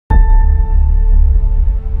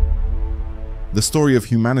The story of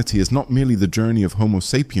humanity is not merely the journey of Homo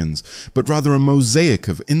sapiens, but rather a mosaic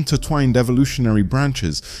of intertwined evolutionary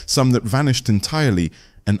branches, some that vanished entirely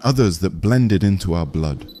and others that blended into our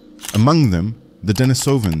blood. Among them, the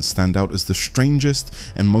Denisovans stand out as the strangest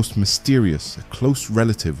and most mysterious, a close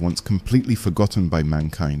relative once completely forgotten by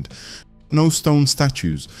mankind. No stone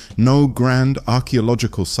statues, no grand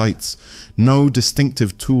archaeological sites, no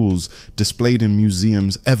distinctive tools displayed in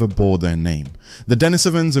museums ever bore their name. The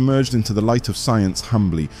Denisovans emerged into the light of science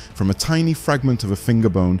humbly from a tiny fragment of a finger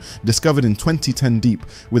bone discovered in 2010 deep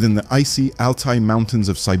within the icy Altai mountains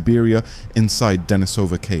of Siberia inside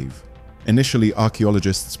Denisova cave. Initially,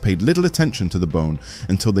 archaeologists paid little attention to the bone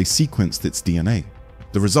until they sequenced its DNA.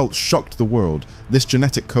 The results shocked the world. This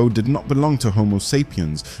genetic code did not belong to Homo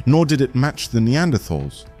sapiens, nor did it match the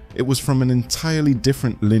Neanderthals. It was from an entirely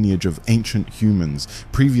different lineage of ancient humans,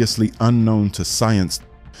 previously unknown to science,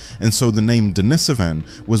 and so the name Denisovan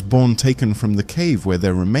was born taken from the cave where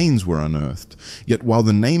their remains were unearthed. Yet while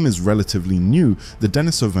the name is relatively new, the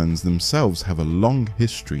Denisovans themselves have a long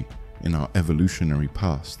history in our evolutionary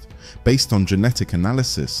past. Based on genetic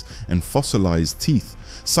analysis and fossilized teeth,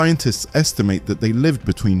 scientists estimate that they lived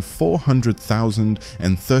between 400,000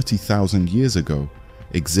 and 30,000 years ago,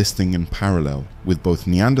 existing in parallel with both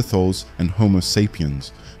Neanderthals and Homo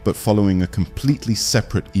sapiens, but following a completely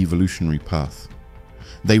separate evolutionary path.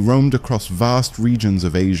 They roamed across vast regions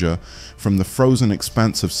of Asia, from the frozen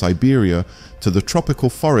expanse of Siberia to the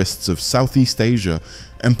tropical forests of Southeast Asia,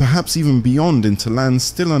 and perhaps even beyond into lands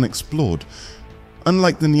still unexplored.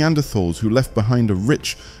 Unlike the Neanderthals, who left behind a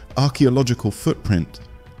rich archaeological footprint,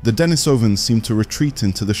 the Denisovans seem to retreat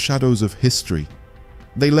into the shadows of history.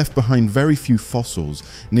 They left behind very few fossils,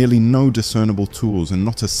 nearly no discernible tools, and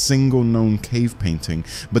not a single known cave painting,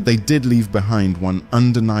 but they did leave behind one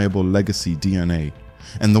undeniable legacy DNA.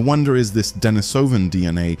 And the wonder is this Denisovan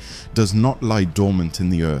DNA does not lie dormant in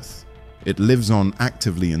the earth. It lives on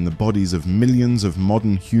actively in the bodies of millions of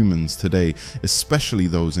modern humans today, especially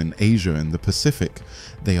those in Asia and the Pacific.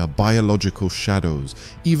 They are biological shadows,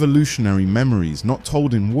 evolutionary memories not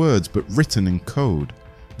told in words but written in code.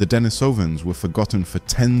 The Denisovans were forgotten for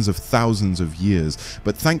tens of thousands of years,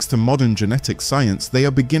 but thanks to modern genetic science, they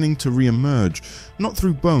are beginning to re-emerge, not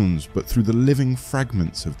through bones, but through the living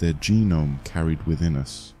fragments of their genome carried within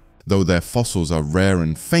us. Though their fossils are rare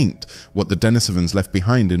and faint, what the Denisovans left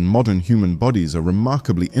behind in modern human bodies are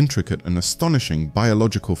remarkably intricate and astonishing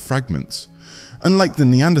biological fragments. Unlike the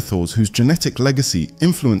Neanderthals, whose genetic legacy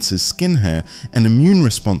influences skin hair and immune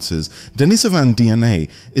responses, Denisovan DNA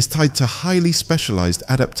is tied to highly specialized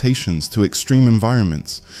adaptations to extreme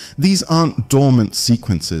environments. These aren't dormant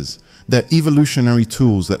sequences. They're evolutionary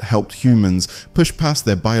tools that helped humans push past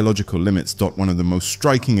their biological limits. One of the most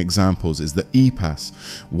striking examples is the EPAS,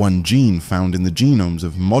 one gene found in the genomes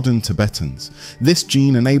of modern Tibetans. This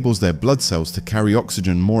gene enables their blood cells to carry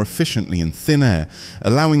oxygen more efficiently in thin air,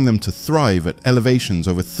 allowing them to thrive at elevations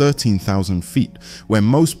over 13,000 feet, where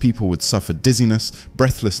most people would suffer dizziness,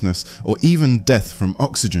 breathlessness, or even death from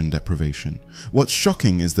oxygen deprivation. What's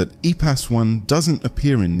shocking is that EPAS-1 doesn't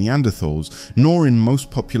appear in Neanderthals, nor in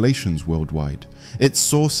most populations worldwide. Its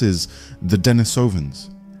source is the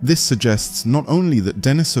Denisovans. This suggests not only that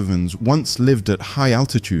Denisovans once lived at high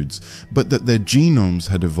altitudes, but that their genomes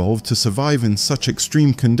had evolved to survive in such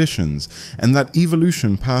extreme conditions, and that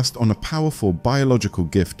evolution passed on a powerful biological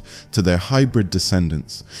gift to their hybrid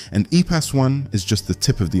descendants. And EPAS-1 is just the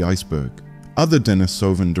tip of the iceberg. Other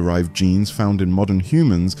Denisovan-derived genes found in modern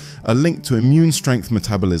humans are linked to immune strength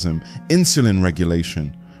metabolism, insulin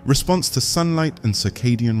regulation, response to sunlight, and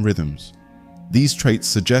circadian rhythms. These traits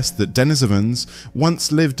suggest that Denisovans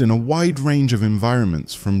once lived in a wide range of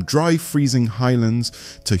environments, from dry freezing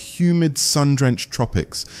highlands to humid sun-drenched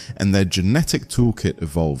tropics, and their genetic toolkit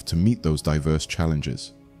evolved to meet those diverse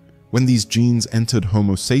challenges. When these genes entered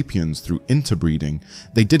Homo sapiens through interbreeding,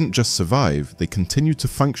 they didn't just survive, they continued to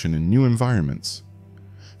function in new environments.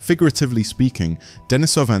 Figuratively speaking,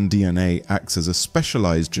 Denisovan DNA acts as a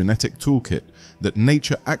specialized genetic toolkit that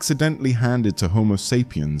nature accidentally handed to Homo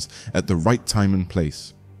sapiens at the right time and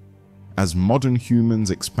place. As modern humans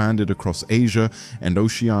expanded across Asia and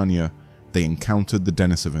Oceania, they encountered the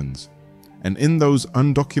Denisovans. And in those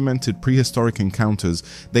undocumented prehistoric encounters,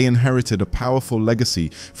 they inherited a powerful legacy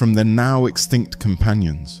from their now extinct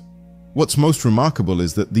companions. What's most remarkable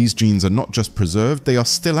is that these genes are not just preserved, they are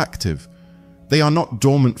still active. They are not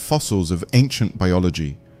dormant fossils of ancient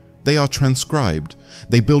biology. They are transcribed.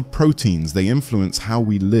 They build proteins, they influence how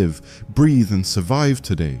we live, breathe, and survive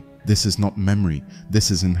today. This is not memory, this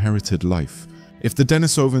is inherited life. If the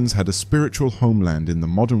Denisovans had a spiritual homeland in the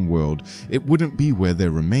modern world, it wouldn't be where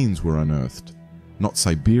their remains were unearthed. not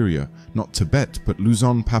Siberia, not Tibet, but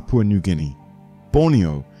Luzon, Papua New Guinea,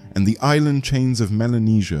 Borneo, and the island chains of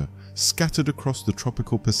Melanesia scattered across the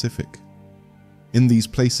tropical Pacific. In these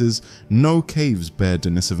places, no caves bear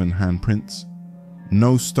Denisovan handprints.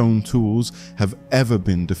 No stone tools have ever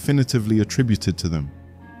been definitively attributed to them.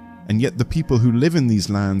 And yet the people who live in these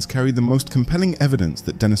lands carry the most compelling evidence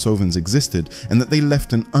that Denisovans existed and that they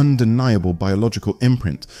left an undeniable biological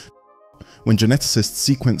imprint. When geneticists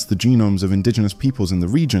sequenced the genomes of indigenous peoples in the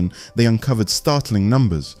region, they uncovered startling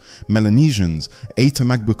numbers. Melanesians,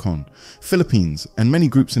 Atamagbukon, Philippines, and many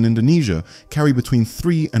groups in Indonesia carry between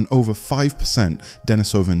 3 and over 5%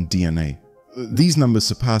 Denisovan DNA. These numbers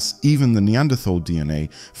surpass even the Neanderthal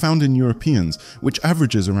DNA found in Europeans, which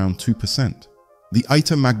averages around 2%. The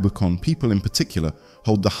Atamagbukon people in particular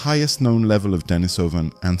hold the highest known level of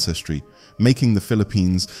Denisovan ancestry, making the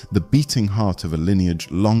Philippines the beating heart of a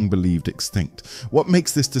lineage long believed extinct. What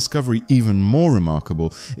makes this discovery even more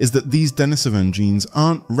remarkable is that these Denisovan genes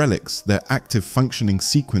aren't relics, they're active functioning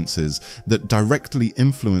sequences that directly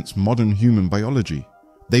influence modern human biology.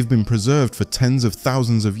 They've been preserved for tens of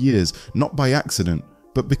thousands of years, not by accident,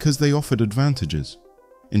 but because they offered advantages.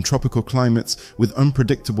 In tropical climates with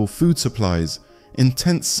unpredictable food supplies,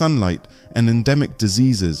 intense sunlight, and endemic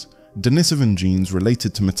diseases, Denisovan genes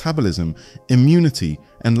related to metabolism, immunity,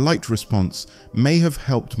 and light response may have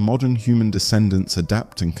helped modern human descendants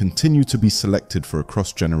adapt and continue to be selected for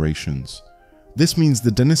across generations. This means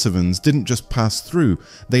the Denisovans didn't just pass through,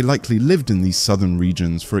 they likely lived in these southern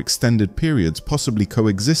regions for extended periods, possibly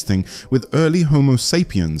coexisting with early Homo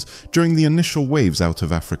sapiens during the initial waves out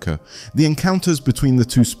of Africa. The encounters between the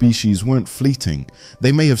two species weren't fleeting.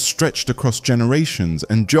 They may have stretched across generations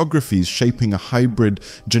and geographies, shaping a hybrid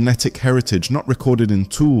genetic heritage not recorded in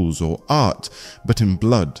tools or art, but in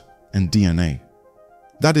blood and DNA.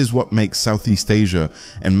 That is what makes Southeast Asia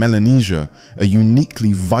and Melanesia a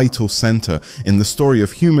uniquely vital center in the story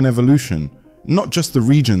of human evolution, not just the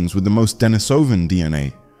regions with the most Denisovan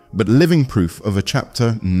DNA, but living proof of a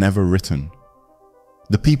chapter never written.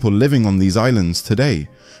 The people living on these islands today,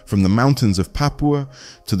 from the mountains of Papua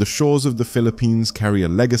to the shores of the Philippines, carry a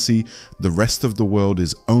legacy the rest of the world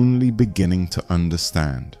is only beginning to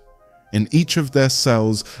understand. In each of their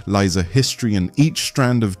cells lies a history, and each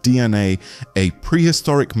strand of DNA a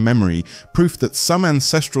prehistoric memory, proof that some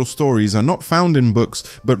ancestral stories are not found in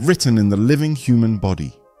books but written in the living human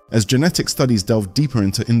body. As genetic studies delved deeper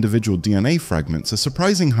into individual DNA fragments, a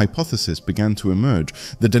surprising hypothesis began to emerge.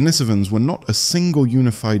 The Denisovans were not a single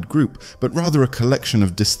unified group, but rather a collection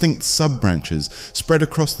of distinct sub-branches spread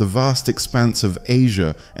across the vast expanse of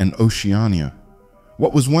Asia and Oceania.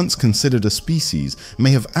 What was once considered a species may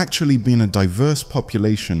have actually been a diverse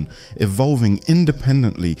population evolving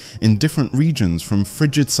independently in different regions from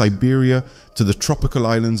frigid Siberia to the tropical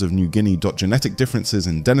islands of New Guinea. Genetic differences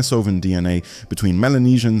in Denisovan DNA between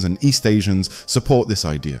Melanesians and East Asians support this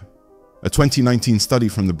idea. A 2019 study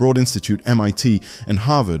from the Broad Institute, MIT, and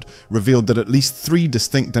Harvard revealed that at least 3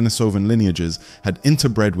 distinct Denisovan lineages had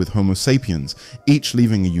interbred with Homo sapiens, each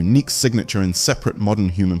leaving a unique signature in separate modern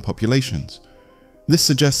human populations. This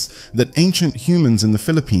suggests that ancient humans in the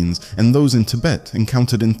Philippines and those in Tibet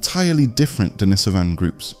encountered entirely different Denisovan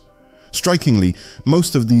groups. Strikingly,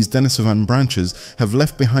 most of these Denisovan branches have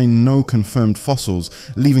left behind no confirmed fossils,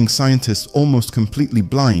 leaving scientists almost completely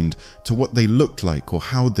blind to what they looked like or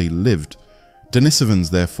how they lived.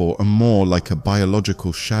 Denisovans, therefore, are more like a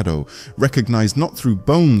biological shadow, recognized not through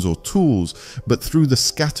bones or tools, but through the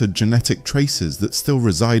scattered genetic traces that still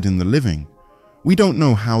reside in the living. We don't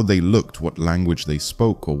know how they looked, what language they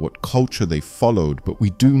spoke, or what culture they followed, but we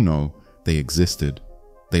do know they existed.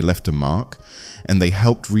 They left a mark, and they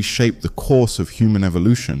helped reshape the course of human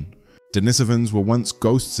evolution. Denisovans were once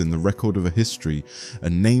ghosts in the record of a history, a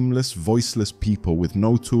nameless, voiceless people with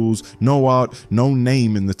no tools, no art, no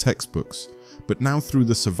name in the textbooks. But now, through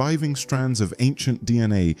the surviving strands of ancient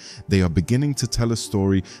DNA, they are beginning to tell a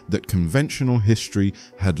story that conventional history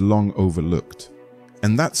had long overlooked.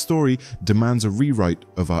 And that story demands a rewrite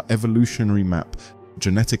of our evolutionary map.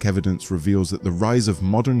 Genetic evidence reveals that the rise of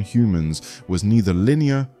modern humans was neither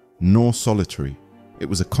linear nor solitary. It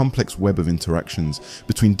was a complex web of interactions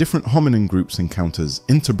between different hominin groups, encounters,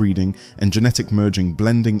 interbreeding, and genetic merging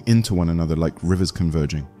blending into one another like rivers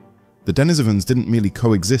converging. The Denisovans didn't merely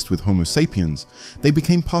coexist with Homo sapiens, they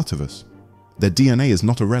became part of us. Their DNA is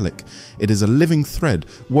not a relic, it is a living thread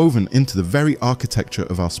woven into the very architecture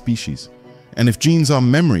of our species. And if genes are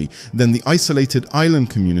memory, then the isolated island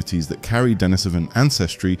communities that carry Denisovan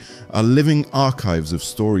ancestry are living archives of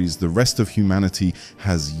stories the rest of humanity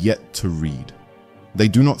has yet to read. They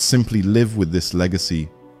do not simply live with this legacy,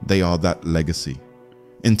 they are that legacy.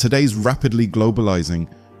 In today's rapidly globalizing,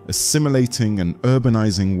 assimilating and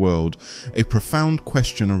urbanizing world, a profound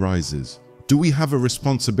question arises. Do we have a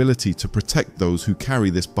responsibility to protect those who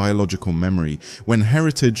carry this biological memory when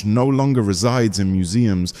heritage no longer resides in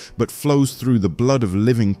museums but flows through the blood of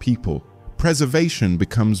living people? Preservation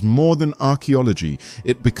becomes more than archaeology,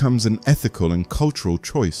 it becomes an ethical and cultural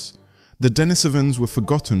choice. The Denisovans were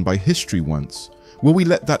forgotten by history once. Will we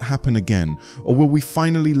let that happen again, or will we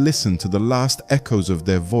finally listen to the last echoes of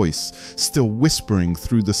their voice, still whispering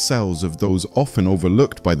through the cells of those often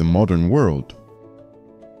overlooked by the modern world?